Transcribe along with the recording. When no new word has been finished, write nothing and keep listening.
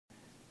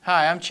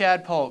Hi, I'm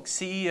Chad Polk,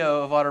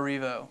 CEO of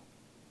AutoRevo.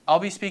 I'll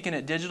be speaking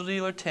at Digital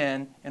Dealer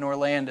 10 in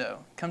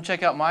Orlando. Come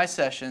check out my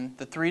session,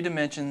 The 3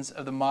 Dimensions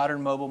of the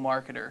Modern Mobile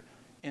Marketer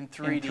in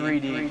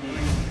 3D.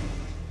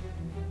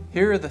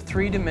 Here are the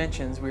 3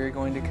 dimensions we are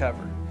going to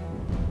cover.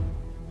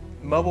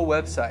 Mobile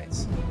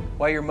websites.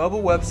 Why your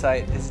mobile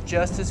website is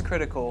just as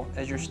critical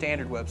as your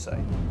standard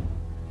website.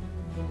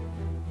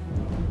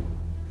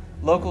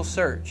 Local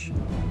search.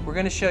 We're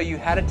going to show you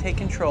how to take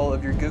control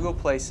of your Google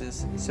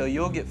Places so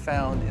you'll get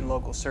found in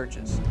local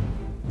searches.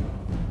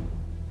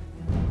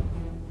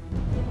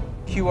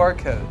 QR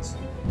codes.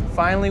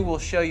 Finally, we'll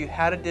show you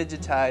how to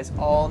digitize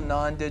all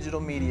non-digital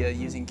media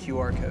using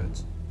QR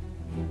codes.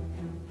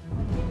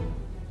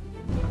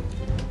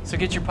 So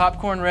get your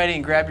popcorn ready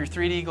and grab your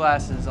 3D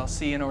glasses. I'll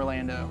see you in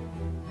Orlando.